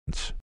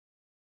evidence.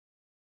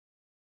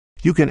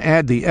 You can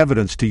add the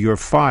evidence to your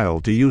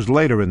file to use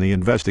later in the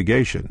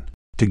investigation.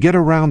 To get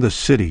around the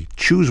city,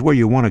 choose where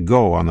you want to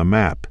go on the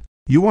map.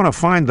 You want to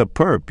find the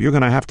perp, you're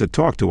going to have to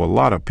talk to a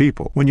lot of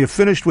people. When you're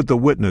finished with the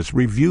witness,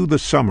 review the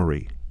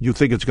summary. You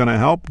think it's going to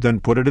help? Then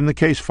put it in the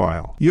case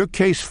file. Your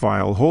case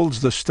file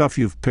holds the stuff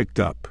you've picked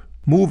up.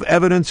 Move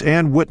evidence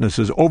and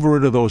witnesses over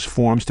into those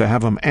forms to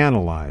have them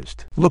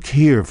analyzed. Look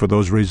here for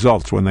those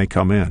results when they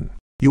come in.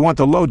 You want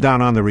the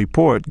lowdown on the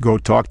report? Go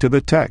talk to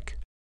the tech.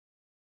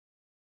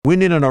 We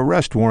need an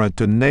arrest warrant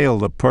to nail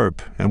the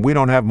perp, and we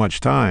don't have much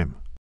time.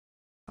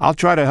 I'll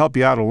try to help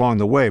you out along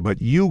the way,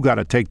 but you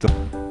gotta take the...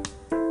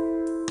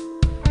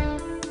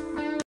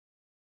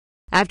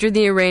 After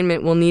the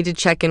arraignment, we'll need to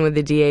check in with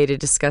the DA to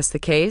discuss the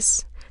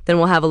case. Then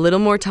we'll have a little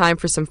more time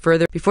for some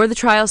further... Before the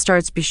trial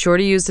starts, be sure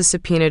to use the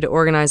subpoena to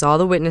organize all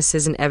the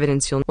witnesses and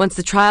evidence you'll need. Once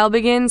the trial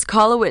begins,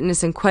 call a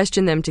witness and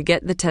question them to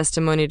get the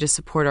testimony to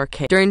support our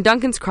case. During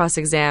Duncan's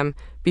cross-exam,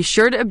 be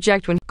sure to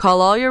object when...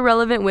 Call all your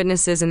relevant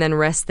witnesses and then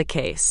rest the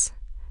case.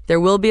 There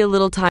will be a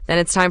little time, then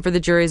it's time for the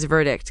jury's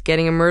verdict.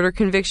 Getting a murder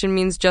conviction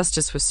means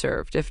justice was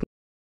served.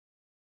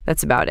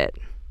 That's about it.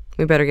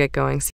 We better get going.